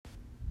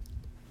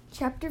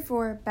Chapter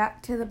 4,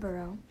 Back to the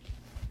Burrow.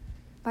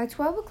 By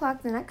 12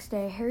 o'clock the next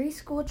day, Harry's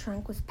school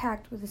trunk was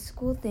packed with his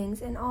school things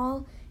and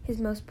all his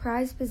most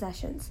prized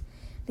possessions.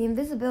 The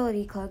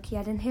invisibility cloak he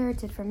had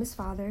inherited from his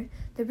father,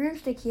 the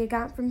broomstick he had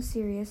got from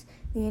Sirius,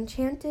 the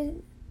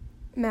enchanted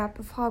map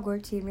of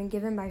Hogwarts he had been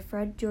given by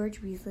Fred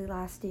George Weasley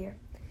last year.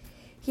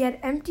 He had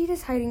emptied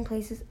his hiding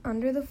places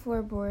under the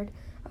floorboard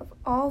of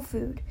all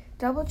food,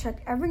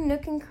 double-checked every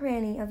nook and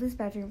cranny of his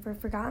bedroom for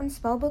forgotten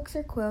spellbooks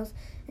or quills,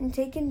 and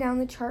taken down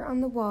the chart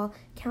on the wall,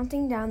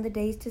 counting down the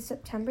days to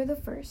September the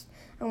 1st,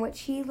 on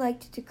which he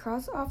liked to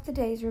cross off the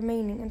days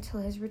remaining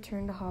until his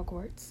return to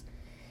Hogwarts.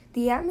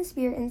 The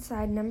atmosphere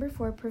inside No.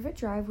 4 Privet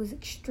Drive was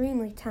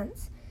extremely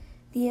tense.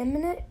 The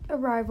imminent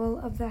arrival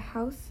of the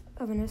house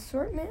of an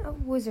assortment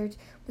of wizards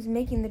was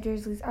making the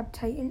Dursleys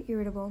uptight and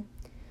irritable.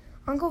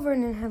 Uncle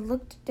Vernon had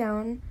looked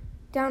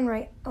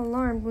downright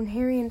alarmed when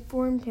Harry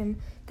informed him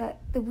that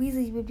the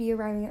Weasleys would be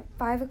arriving at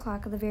 5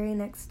 o'clock of the very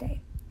next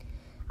day.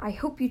 "I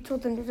hope you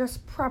told them to dress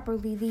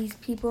properly, these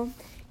people,"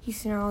 he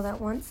snarled at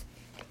once.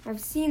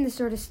 "I've seen the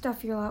sort of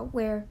stuff you'll lot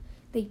wear.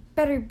 They'd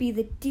better be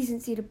the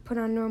decency to put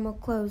on normal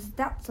clothes,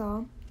 that's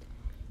all."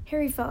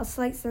 Harry felt a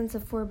slight sense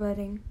of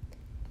foreboding.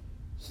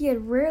 He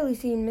had rarely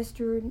seen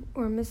Mr.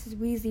 or Mrs.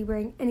 Weasley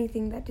wearing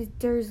anything that the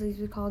Dursleys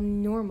would call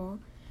normal.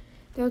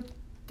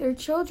 Their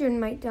children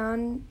might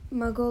don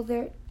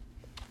Muggle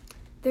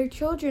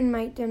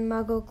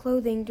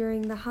clothing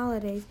during the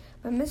holidays,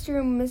 but Mr.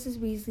 and Mrs.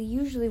 Weasley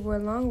usually wore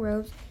long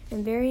robes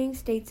and varying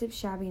states of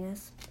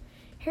shabbiness.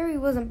 Harry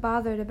wasn't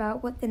bothered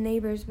about what the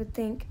neighbors would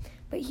think,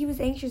 but he was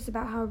anxious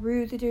about how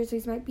rude the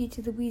Dursleys might be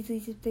to the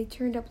Weasleys if they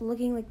turned up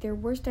looking like their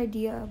worst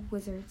idea of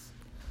wizards.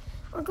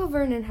 Uncle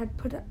Vernon had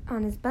put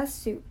on his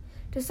best suit.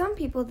 To some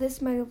people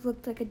this might have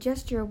looked like a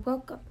gesture of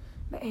welcome,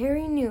 but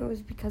Harry knew it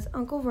was because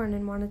Uncle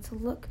Vernon wanted to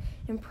look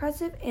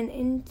impressive and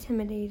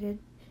intimidating.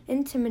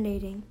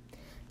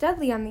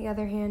 Dudley, on the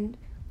other hand,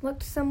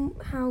 looked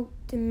somehow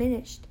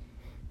diminished.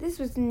 This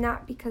was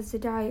not because the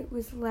diet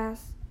was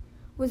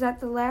at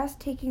the last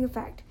taking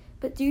effect,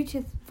 but due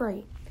to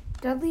fright.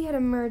 Dudley had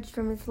emerged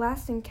from his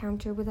last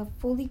encounter with a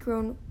fully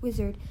grown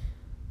wizard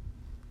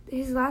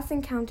with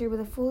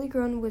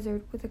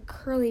a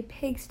curly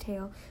pig's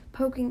tail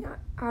poking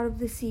out of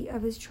the seat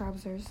of his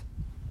trousers.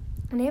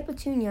 And Aunt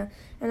Petunia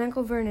and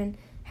Uncle Vernon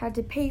had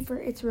to pay for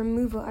its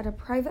removal at a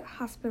private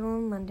hospital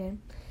in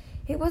London.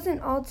 It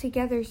wasn't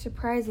altogether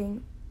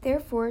surprising.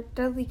 Therefore,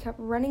 Dudley kept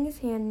running his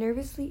hand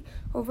nervously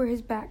over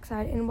his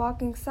backside and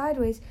walking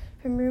sideways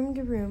from room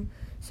to room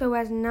so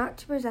as not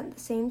to present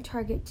the same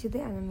target to the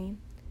enemy.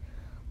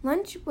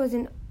 Lunch was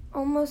an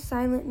almost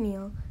silent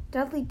meal.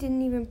 Dudley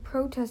didn't even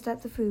protest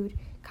at the food,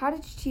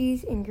 cottage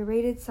cheese and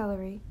grated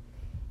celery.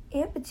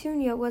 Aunt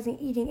Petunia wasn't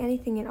eating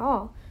anything at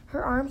all.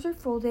 Her arms were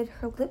folded,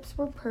 her lips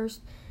were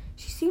pursed.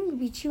 She seemed to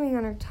be chewing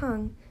on her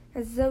tongue,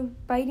 as though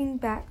biting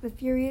back the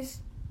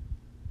furious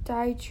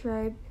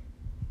diatribe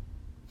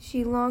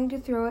she longed to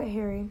throw at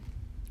Harry.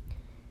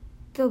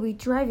 "They'll be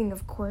driving,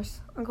 of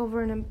course," Uncle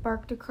Vernon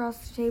barked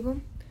across the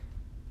table.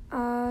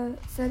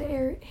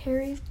 Said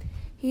Harry.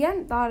 He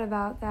hadn't thought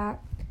about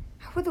that.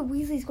 How were the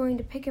Weasleys going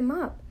to pick him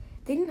up?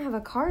 They didn't have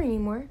a car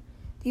anymore.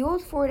 The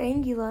old Ford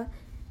Anglia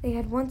they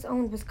had once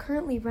owned was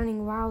currently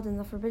running wild in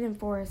the Forbidden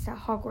Forest at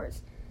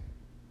Hogwarts.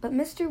 But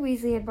Mr.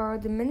 Weasley had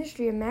borrowed the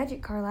Ministry of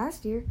Magic car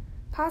last year.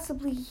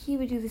 Possibly he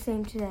would do the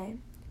same today.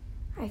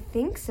 "I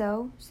think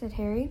so," said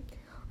Harry.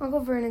 Uncle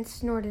Vernon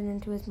snorted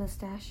into his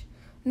mustache.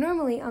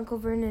 Normally, Uncle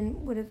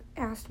Vernon would have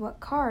asked what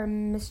car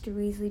Mr.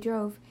 Weasley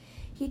drove.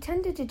 He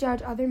tended to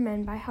judge other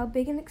men by how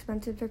big and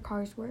expensive their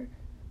cars were.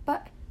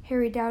 But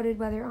Harry doubted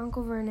whether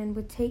Uncle Vernon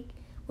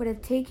would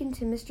have taken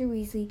to Mr.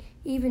 Weasley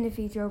even if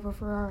he drove a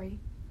Ferrari.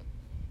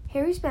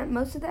 Harry spent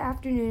most of the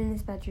afternoon in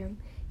his bedroom.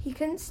 He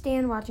couldn't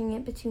stand watching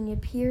Aunt Petunia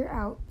peer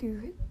out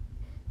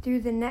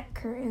through the net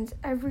curtains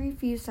every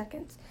few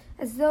seconds,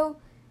 as though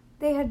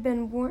there had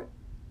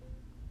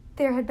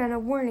been a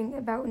warning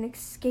about an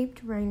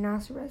escaped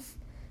rhinoceros.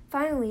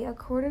 Finally, at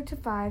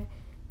 4:45,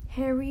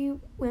 Harry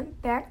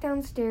went back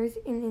downstairs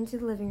and into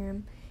the living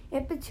room.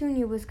 Aunt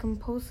Petunia was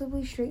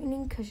compulsively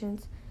straightening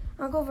cushions.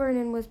 Uncle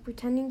Vernon was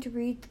pretending to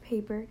read the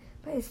paper,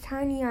 but his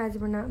tiny eyes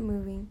were not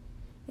moving,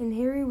 and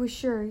Harry was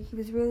sure he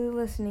was really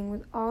listening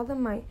with all the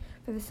might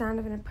for the sound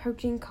of an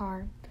approaching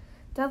car.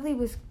 Dudley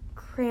was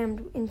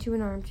crammed into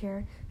an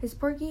armchair, his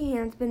porky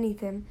hands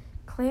beneath him,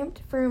 clamped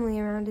firmly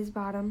around his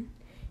bottom.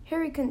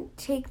 Harry couldn't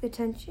take the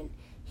tension.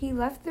 He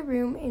left the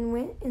room and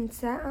went and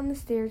sat on the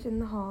stairs in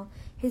the hall,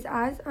 his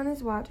eyes on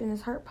his watch and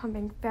his heart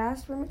pumping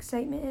fast from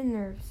excitement and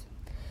nerves.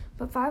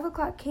 But 5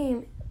 o'clock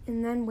came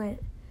and then went.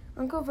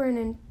 Uncle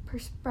Vernon,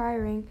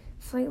 perspiring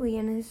slightly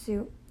in his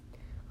suit,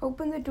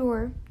 opened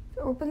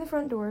the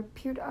front door,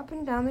 peered up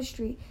and down the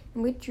street,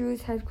 and withdrew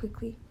his head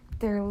quickly.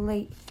 "They're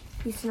late,"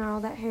 he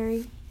snarled at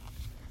Harry.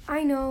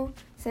 "I know,"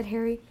 said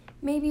Harry.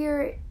 "Maybe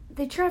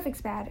the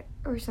traffic's bad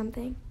or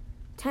something."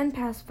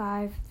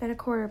 5:10, then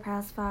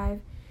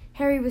 5:15.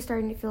 Harry was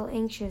starting to feel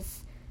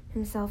anxious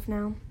himself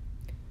now.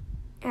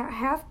 At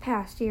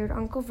 5:30, he heard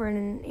Uncle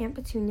Vernon and Aunt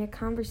Petunia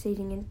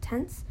conversating in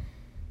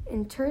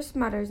in terse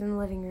mutters in the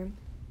living room.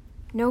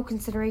 No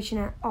consideration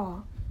at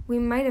all. We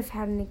might have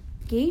had an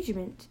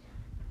engagement.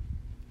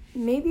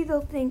 Maybe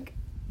they'll think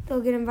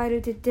they'll get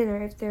invited to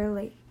dinner if they're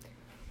late.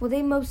 Well,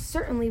 they most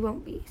certainly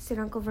won't be, said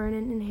Uncle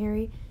Vernon, and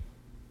Harry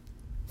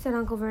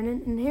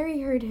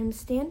heard him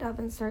stand up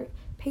and start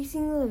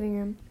pacing the living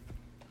room.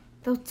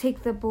 They'll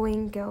take the boy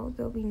and go.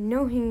 There'll be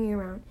no hanging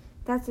around.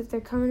 That's if they're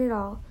coming at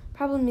all.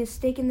 Probably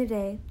mistaken the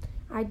day.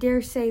 I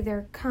dare say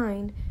their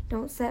kind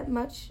don't set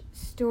much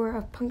store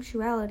of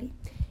punctuality.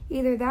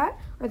 Either that,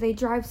 or they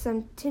drive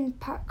some tin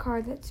pot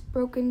car that's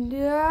broken.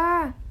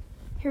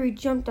 Harry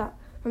jumped up.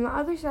 From the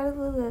other side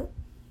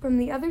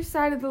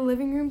of the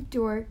living room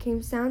door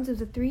came sounds of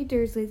the three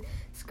Dursleys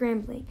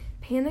scrambling,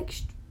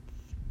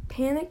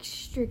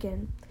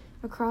 panic-stricken,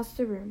 across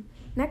the room.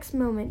 Next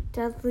moment,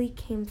 Dudley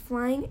came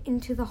flying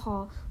into the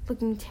hall,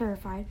 looking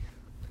terrified.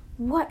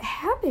 "What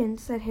happened?"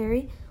 said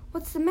Harry.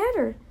 "What's the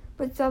matter?"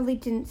 But Dudley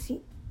didn't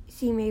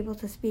seem able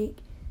to speak.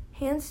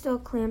 Hands still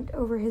clamped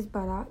over his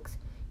buttocks.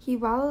 He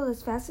waddled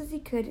as fast as he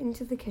could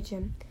into the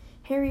kitchen.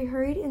 Harry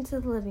hurried into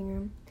the living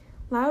room.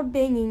 Loud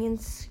banging and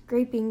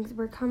scrapings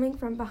were coming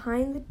from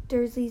behind the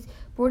Dursleys'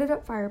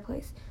 boarded-up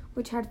fireplace,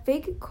 which had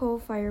fake coal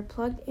fire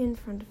plugged in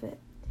front of it.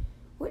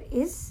 What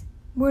is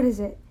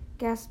it?"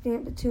 gasped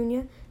Aunt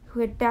Petunia,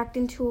 who had backed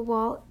into a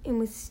wall and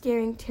was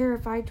staring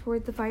terrified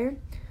toward the fire.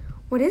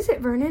 "What is it,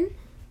 Vernon?"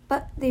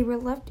 But they were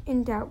left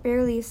in doubt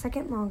barely a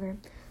second longer.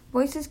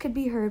 Voices could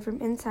be heard from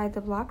inside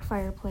the blocked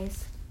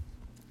fireplace.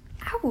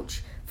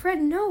 "Ouch!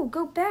 Fred, no!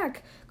 Go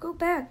back! Go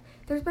back!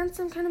 There's been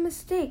some kind of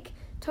mistake.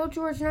 Tell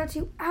George not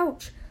to.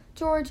 Ouch!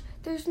 George,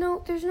 there's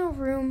no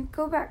room.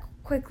 Go back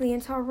quickly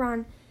and tell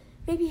Ron.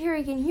 Maybe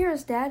Harry can hear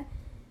us, Dad.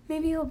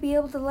 Maybe he'll be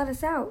able to let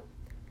us out."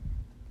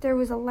 There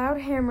was a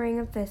loud hammering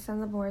of fists on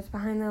the boards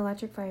behind the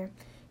electric fire.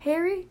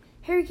 Harry,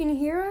 can you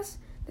hear us?"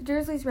 The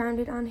Dursleys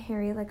rounded on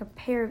Harry like a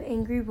pair of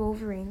angry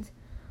wolverines.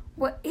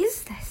 "What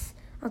is this?"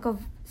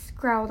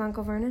 growled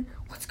Uncle Vernon.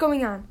 "What's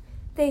going on?"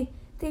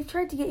 They've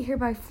tried to get here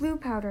by flue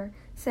powder,"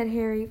 said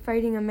Harry,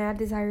 fighting a mad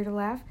desire to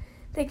laugh.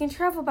 "They can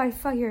travel by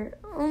fire,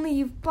 only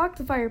you've blocked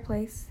the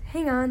fireplace.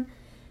 Hang on."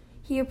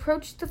 He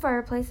approached the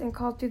fireplace and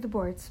called through the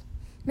boards.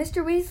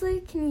 "Mr.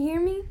 Weasley, can you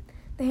hear me?"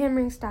 The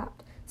hammering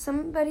stopped.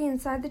 Somebody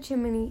inside the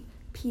chimney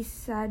piece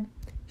said,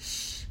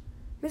 "Shh!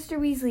 Mr.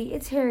 Weasley,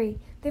 it's Harry.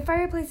 The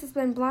fireplace has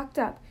been blocked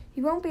up.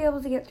 You won't be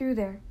able to get through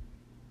there."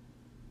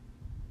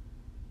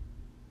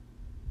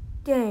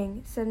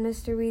 "Dang," said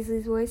Mr.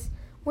 Weasley's voice.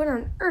 "What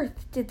on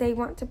earth did they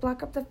want to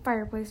block up the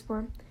fireplace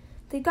for?"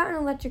 "They've got an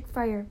electric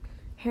fire,"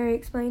 Harry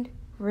explained.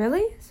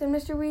 "Really?" said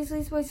Mr.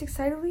 Weasley's voice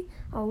excitedly.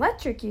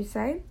 "Electric, you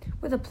say?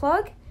 With a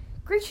plug?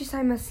 Gracious,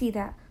 I must see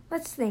that.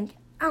 Let's think.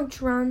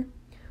 Ouch, Ron."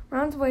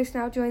 Ron's voice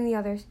now joined the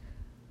others.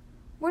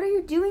 "What are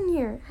you doing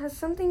here? Has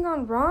something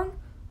gone wrong?"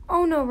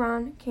 "Oh, no,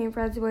 Ron," came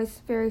Fred's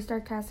voice very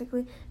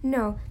sarcastically.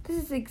 "No, this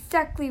is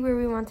exactly where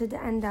we wanted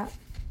to end up."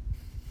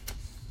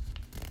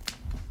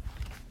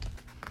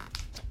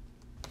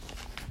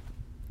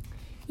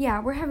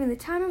 "Yeah, we're having the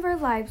time of our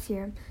lives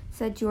here,"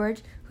 said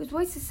George, whose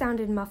voices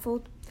sounded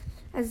muffled,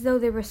 as though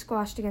they were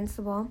squashed against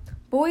the wall.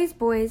 Boys,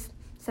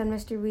 said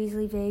Mr.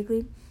 Weasley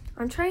vaguely.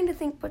 "I'm trying to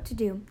think what to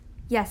do."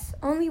 "Yes,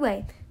 only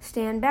way.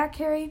 Stand back,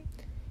 Harry."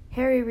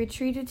 Harry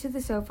retreated to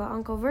the sofa.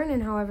 Uncle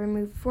Vernon, however,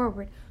 moved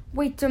forward.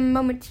 "Wait a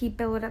moment," he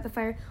bellowed at the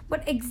fire.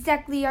 "What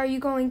exactly are you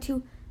going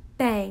to—"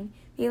 Bang!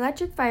 The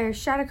electric fire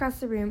shot across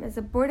the room as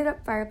the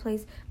boarded-up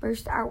fireplace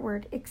burst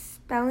outward,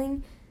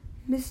 expelling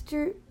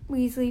Mr.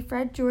 Weasley,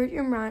 Fred, George,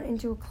 and Ron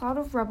into a cloud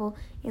of rubble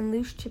and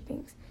loose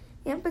chippings.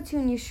 Aunt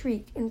Petunia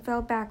shrieked and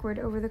fell backward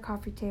over the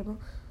coffee table.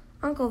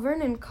 Uncle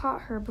Vernon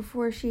caught her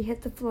before she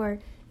hit the floor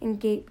and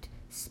gaped,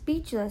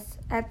 speechless,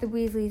 at the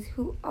Weasleys,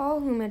 all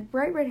of whom had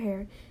bright red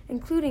hair,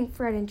 including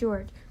Fred and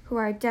George, who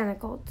were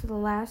identical to the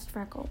last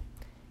freckle.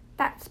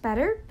 "That's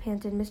better,"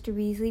 panted Mr.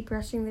 Weasley,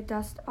 brushing the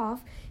dust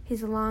off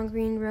his long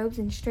green robes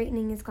and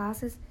straightening his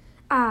glasses.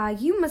 "Ah,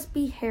 you must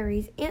be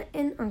Harry's aunt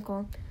and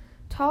uncle."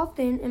 Tall,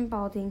 thin, and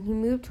balding, he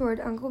moved toward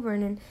Uncle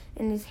Vernon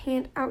and his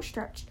hand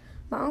outstretched,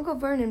 but Uncle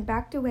Vernon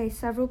backed away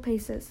several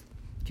paces,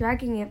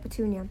 dragging Aunt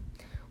Petunia.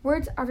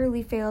 Words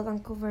utterly failed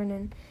Uncle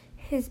Vernon.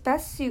 His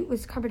best suit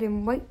was covered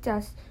in white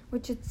dust,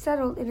 which had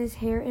settled in his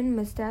hair and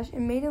mustache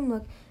and made him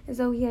look as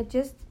though he had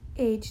just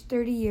aged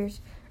 30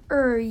 years.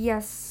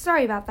 Yes,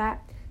 sorry about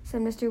that,"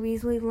 said Mr.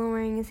 Weasley,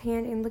 lowering his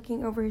hand and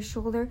looking over his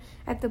shoulder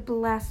at the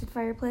blasted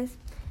fireplace.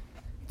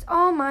 "It's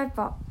all my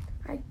fault.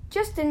 It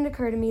just didn't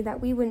occur to me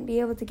that we wouldn't be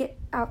able to get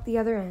out the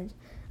other end.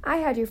 I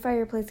had your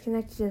fireplace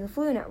connected to the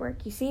flue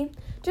network, you see,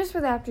 just for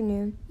the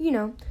afternoon,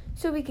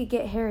 so we could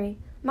get Harry.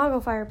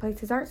 Muggle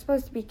fireplaces aren't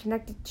supposed to be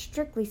connected,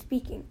 strictly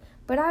speaking,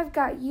 but I've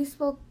got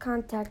useful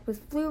contact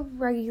with flue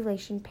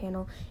regulation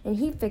panel, and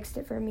he fixed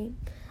it for me.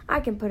 I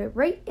can put it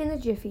right in a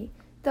jiffy,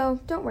 though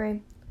don't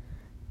worry.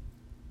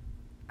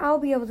 I'll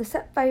be able to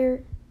set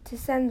fire to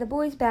send the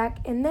boys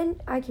back, and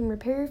then I can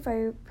repair your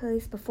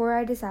fireplace before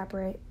I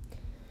disapparate."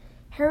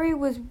 Harry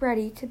was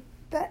ready to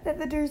bet that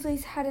the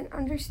Dursleys hadn't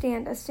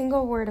understand a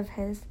single word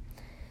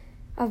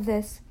of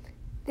this.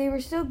 They were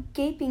still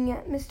gaping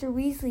at Mr.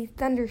 Weasley,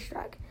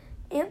 thunderstruck.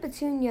 Aunt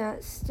Petunia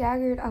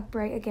staggered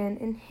upright again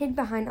and hid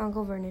behind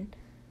Uncle Vernon.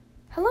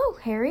 "Hello,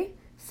 Harry,"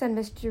 said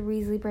Mr.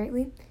 Weasley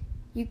brightly.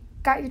 "You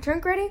got your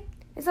trunk ready?"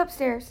 "It's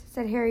upstairs,"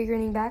 said Harry,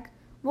 grinning back.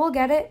 "We'll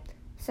get it,"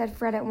 said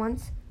Fred at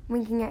once,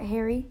 winking at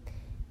Harry.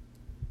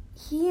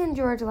 He and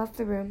George left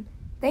the room.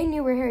 They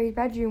knew where Harry's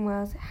bedroom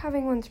was,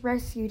 having once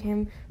rescued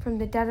him from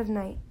the dead of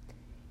night.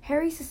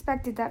 Harry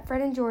suspected that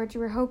Fred and George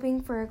were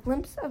hoping for a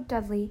glimpse of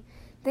Dudley.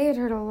 They had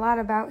heard a lot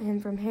about him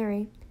from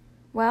Harry.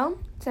 "Well,"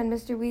 said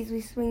Mr.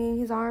 Weasley, swinging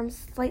his arms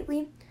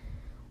slightly,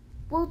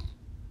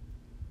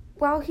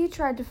 while he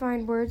tried to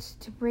find words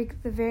to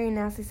break the very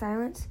nasty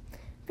silence.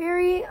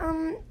 "Very,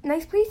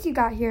 nice place you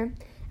got here."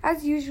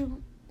 As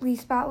usually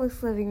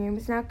spotless living room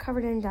is now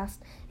covered in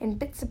dust and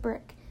bits of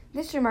brick.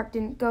 This remark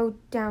didn't go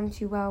down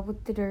too well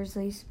with the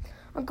Dursleys.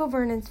 Uncle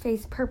Vernon's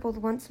face purpled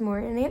once more,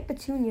 and Aunt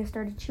Petunia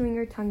started chewing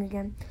her tongue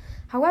again.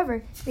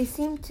 However, they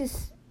seemed too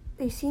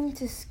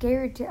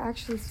scared to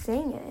actually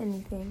say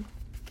anything.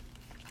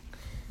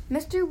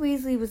 Mr.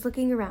 Weasley was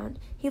looking around.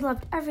 He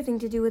loved everything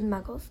to do with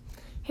Muggles.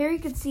 Harry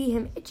could see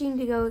him itching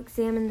to go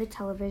examine the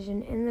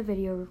television and the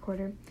video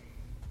recorder.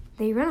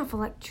 "They run off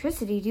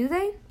electricity, do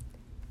they?"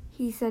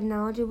 he said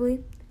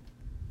knowledgeably.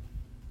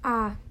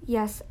 "Ah,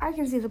 yes, I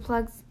can see the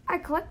plugs. I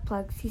collect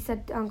plugs," he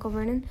said to Uncle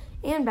Vernon,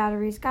 "and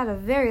batteries. Got a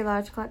very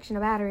large collection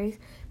of batteries.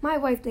 My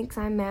wife thinks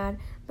I'm mad,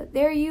 but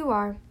there you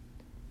are."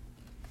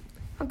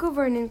 Uncle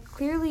Vernon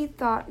clearly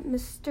thought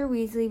Mr.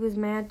 Weasley was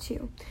mad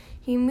too.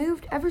 He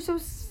moved ever so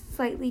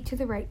slightly to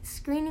the right,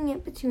 screening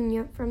Aunt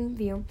Petunia from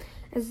view,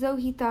 as though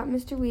he thought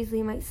Mr.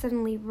 Weasley might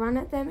suddenly run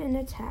at them and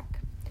attack.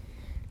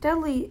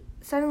 Dudley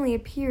suddenly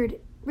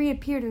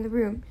reappeared in the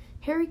room.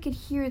 Harry could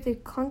hear the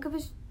clunk of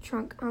his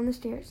trunk on the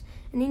stairs,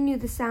 and he knew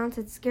the sounds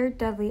had scared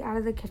Dudley out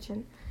of the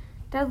kitchen.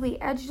 Dudley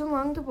edged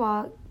along the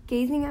wall,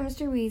 gazing at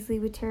Mr.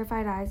 Weasley with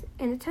terrified eyes,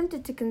 and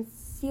attempted to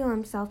conceal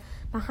himself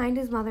behind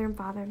his mother and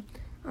father.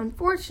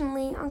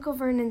 Unfortunately, Uncle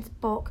Vernon's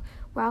bulk,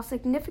 while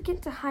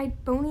significant to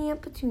hide bony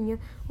Aunt Petunia,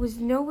 was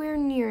nowhere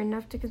near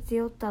enough to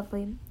conceal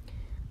Dudley.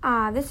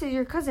 "Ah, this is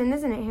your cousin,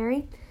 isn't it,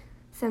 Harry?"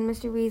 said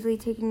Mr. Weasley,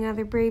 taking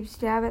another brave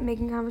stab at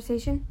making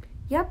conversation.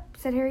 "Yep,"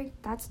 said Harry,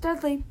 "that's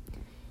Dudley."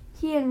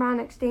 He and Ron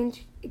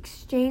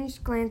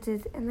exchanged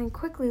glances and then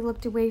quickly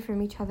looked away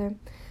from each other.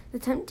 The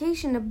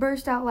temptation to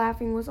burst out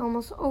laughing was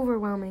almost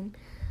overwhelming.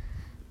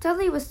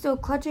 Dudley was still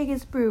clutching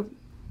his broom,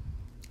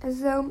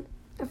 as though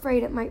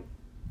afraid it might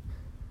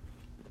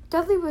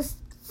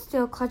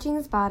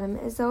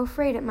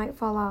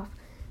fall off.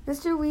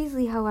 Mr.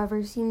 Weasley,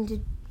 however,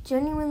 seemed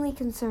genuinely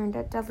concerned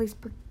at Dudley's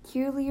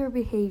peculiar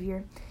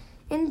behavior.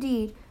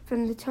 Indeed,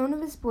 from the tone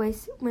of his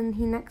voice when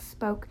he next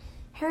spoke,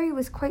 Harry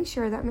was quite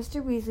sure that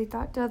Mr. Weasley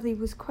thought Dudley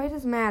was quite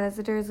as mad as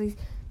the Dursleys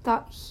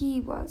thought he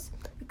was,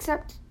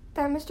 except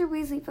that Mr.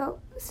 Weasley felt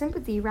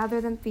sympathy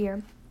rather than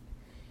fear.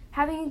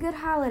 "Having a good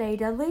holiday,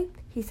 Dudley?"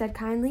 he said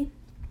kindly.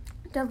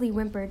 Dudley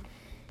whimpered.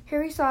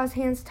 Harry saw his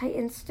hands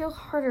tighten still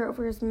harder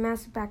over his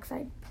massive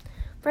backside.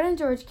 Fred and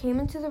George came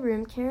into the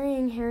room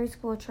carrying Harry's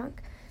school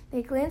trunk.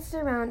 They glanced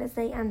around as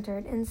they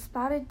entered and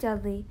spotted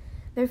Dudley.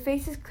 Their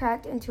faces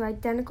cracked into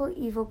identical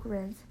evil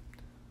grins.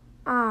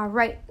 "Ah,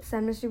 right,"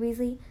 said Mr.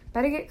 Weasley.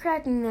 "Better get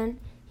cracking then."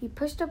 He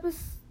pushed up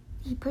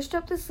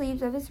the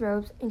sleeves of his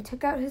robes and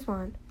took out his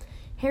wand.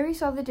 Harry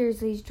saw the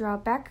Dursleys draw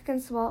back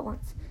against the wall at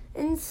once.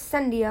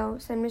 "Incendio,"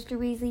 said Mr.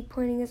 Weasley,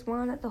 pointing his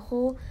wand at the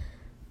hole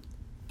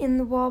in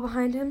the wall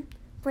behind him.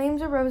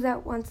 Flames arose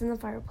at once in the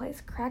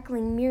fireplace,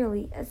 crackling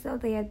merely as though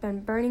they had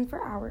been burning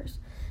for hours.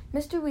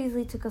 Mr.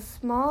 Weasley took a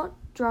small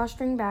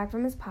drawstring bag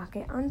from his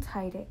pocket,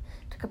 untied it,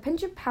 took a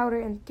pinch of powder,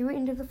 and threw it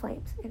into the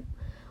flames,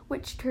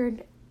 which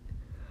turned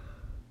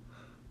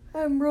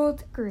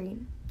emerald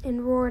green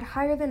and roared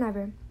higher than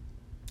ever.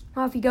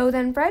 "Off you go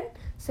then, Fred,"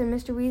 said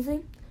Mr.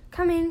 Weasley.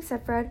 "Coming,"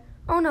 said Fred.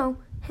 "Oh no,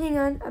 hang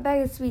on." A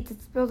bag of sweets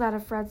had spilled out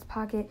of Fred's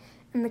pocket,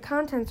 and the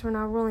contents were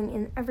now rolling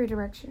in every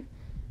direction.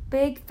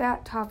 Big,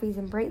 fat toffees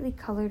in brightly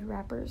colored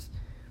wrappers.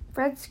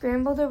 Fred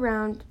scrambled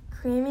around,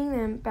 cramming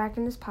them back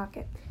in his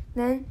pocket.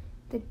 Then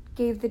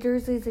gave the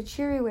Dursleys a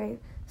cheery wave,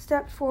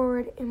 stepped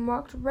forward, and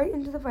walked right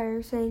into the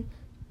fire, saying,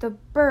 "The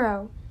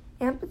Burrow."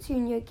 Aunt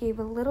Petunia gave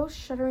a little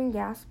shuddering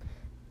gasp.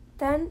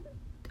 Then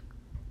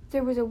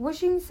there was a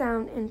whooshing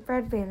sound, and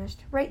Fred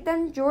vanished. "Right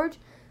then, George,"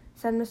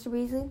 said Mr.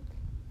 Weasley.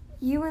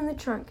 "You in the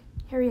trunk."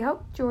 Harry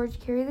helped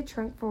George carry the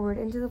trunk forward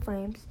into the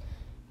flames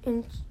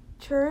and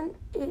turn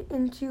it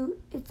into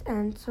its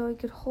end so he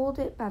could hold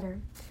it better.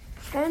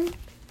 Then,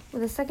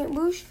 with a second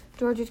whoosh,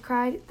 George had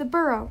cried, "The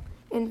Burrow,"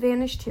 and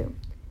vanished too.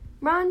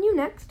 "Ron, you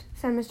next,"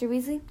 said Mr.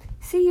 Weasley.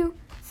 "See you,"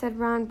 said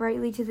Ron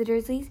brightly to the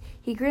Dursleys.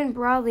 He grinned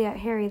broadly at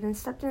Harry, then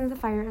stepped into the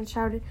fire and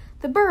shouted,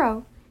 "The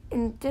Burrow!"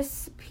 and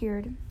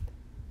disappeared.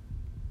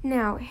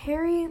 Now,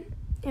 Harry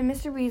and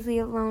Mr. Weasley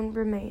alone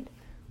remained.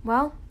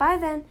 "Well, bye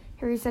then,"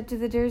 Harry said to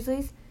the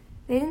Dursleys.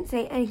 They didn't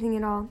say anything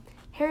at all.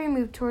 Harry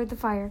moved toward the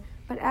fire,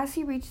 but as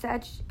he reached the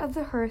edge of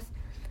the hearth,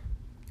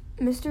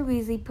 Mr.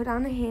 Weasley put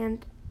on a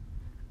hand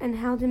and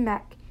held him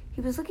back. He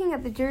was looking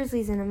at the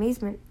Dursleys in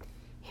amazement.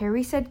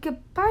 "Harry said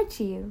goodbye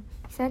to you,"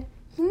 he said.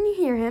 "Didn't you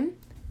hear him?"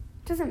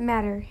 Doesn't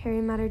matter, Harry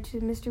muttered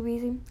to Mr.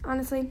 Weasley.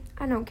 Honestly,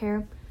 I don't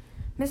care.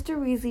 Mr.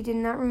 Weasley did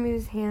not remove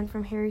his hand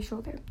from Harry's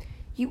shoulder.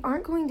 You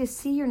aren't going to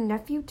see your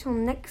nephew till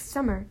next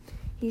summer,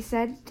 he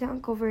said to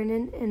Uncle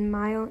Vernon in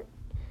mild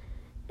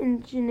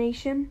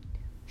indignation.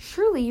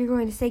 Surely you're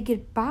going to say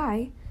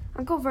goodbye.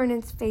 Uncle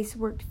Vernon's face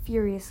worked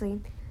furiously.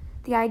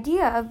 The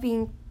idea of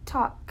being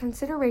taught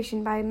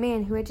consideration by a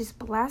man who had just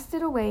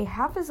blasted away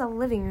half his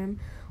living room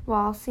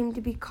wall seemed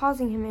to be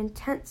causing him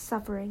intense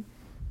suffering.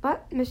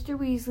 But Mr.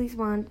 Weasley's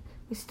wand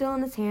was still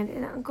in his hand,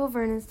 and Uncle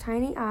Vernon's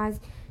tiny eyes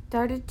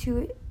darted to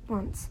it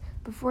once,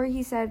 before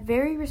he said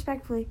very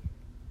respectfully,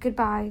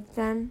 Goodbye,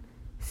 then.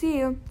 See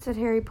you, said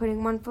Harry,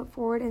 putting one foot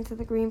forward into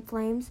the green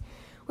flames,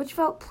 which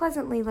felt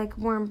pleasantly like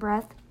warm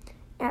breath.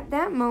 At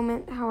that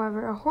moment,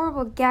 however, a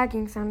horrible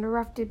gagging sound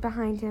erupted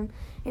behind him,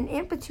 and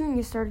Aunt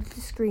Petunia started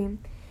to scream.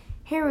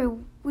 Harry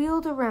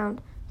wheeled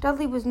around.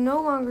 Dudley was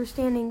no longer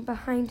standing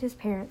behind his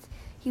parents.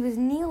 He was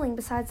kneeling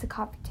beside the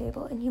coffee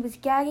table, and he was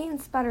gagging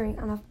and sputtering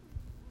on a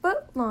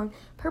foot-long,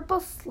 purple,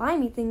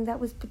 slimy thing that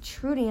was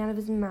protruding out of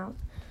his mouth.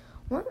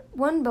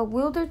 One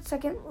bewildered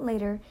second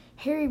later,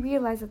 Harry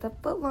realized that the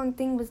foot-long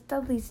thing was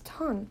Dudley's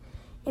tongue,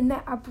 and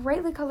that a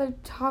brightly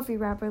colored toffee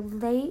wrapper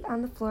lay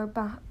on the floor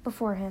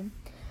before him.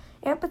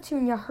 Aunt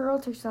Petunia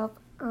hurled herself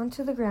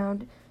onto the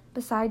ground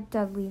beside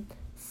Dudley,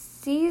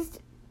 seized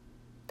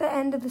the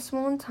end of the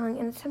swollen tongue,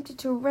 and attempted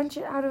to wrench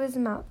it out of his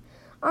mouth.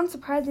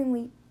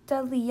 Unsurprisingly,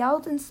 Dudley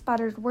yelled and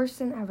sputtered worse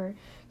than ever,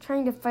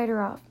 trying to fight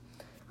her off.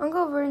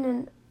 Uncle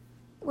Vernon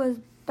was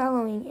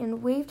bellowing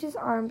and waved his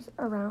arms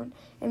around,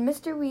 and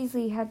Mr.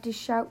 Weasley had to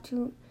shout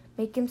to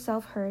make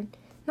himself heard.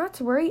 Not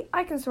to worry,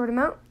 I can sort him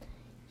out,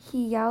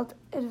 he yelled,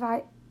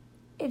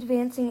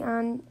 advancing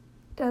on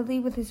Dudley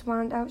with his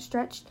wand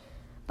outstretched.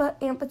 But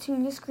Aunt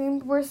Petunia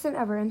screamed worse than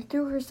ever and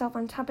threw herself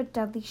on top of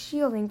Dudley,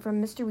 shielding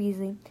from Mr.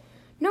 Weasley.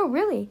 No,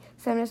 really,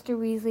 said Mr.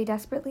 Weasley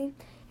desperately.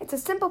 It's a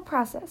simple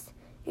process.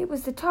 It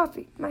was the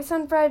toffee. My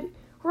son Fred,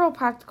 real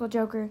practical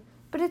joker.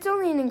 But it's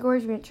only an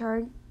engorgement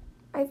charge.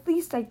 At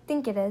least I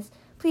think it is.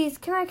 Please,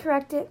 can I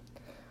correct it?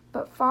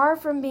 But far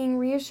from being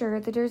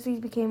reassured, the Dursleys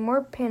became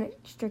more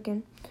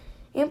panic-stricken.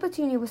 Aunt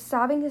Petunia was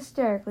sobbing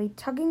hysterically,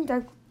 tugging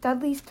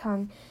Dudley's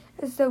tongue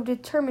as though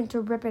determined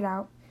to rip it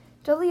out.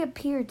 Dudley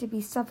appeared to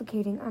be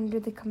suffocating under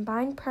the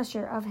combined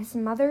pressure of his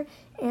mother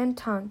and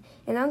tongue,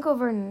 and Uncle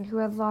Vernon, who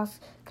had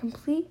lost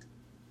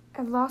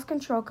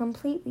control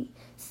completely,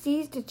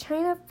 seized a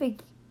china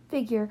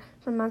figure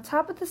from on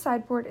top of the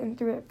sideboard and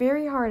threw it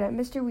very hard at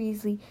Mr.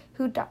 Weasley,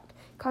 who ducked,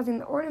 causing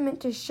the ornament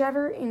to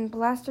shatter in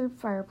the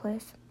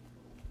fireplace.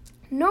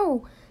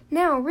 No,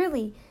 now,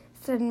 really,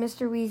 said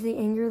Mr. Weasley,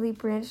 angrily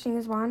brandishing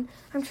his wand.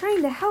 I'm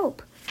trying to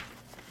help.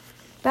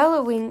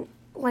 Bellowing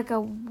like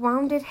a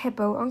wounded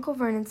hippo, Uncle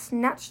Vernon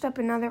snatched up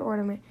another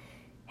ornament.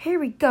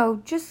 Harry,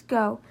 go, just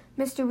go,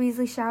 Mr.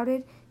 Weasley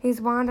shouted, his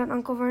wand on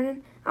Uncle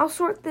Vernon. I'll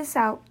sort this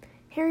out.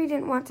 Harry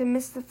didn't want to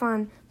miss the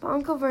fun, but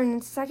Uncle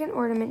Vernon's second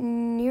ornament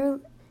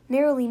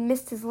narrowly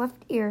missed his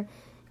left ear,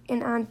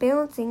 and on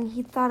balancing,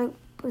 he thought it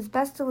was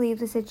best to leave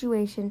the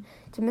situation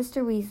to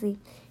Mr. Weasley.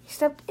 He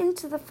stepped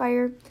into the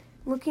fire,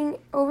 looking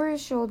over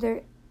his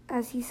shoulder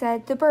as he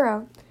said, The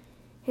Burrow.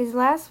 His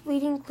last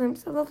fleeting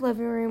glimpse of the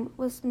living room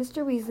was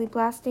Mr. Weasley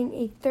blasting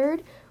a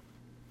third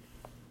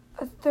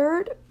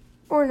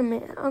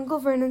ornament in Uncle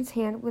Vernon's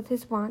hand with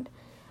his wand.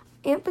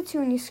 Aunt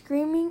Petunia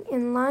screaming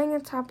and lying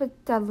on top of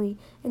Dudley,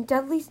 and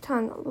Dudley's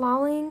tongue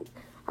lolling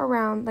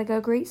around like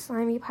a great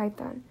slimy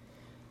python.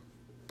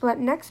 But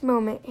next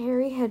moment,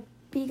 Harry had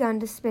begun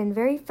to spin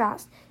very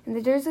fast, and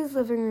the Dursleys'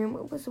 living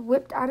room was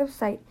whipped out of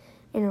sight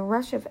in a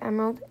rush of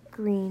emerald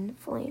green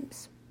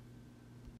flames.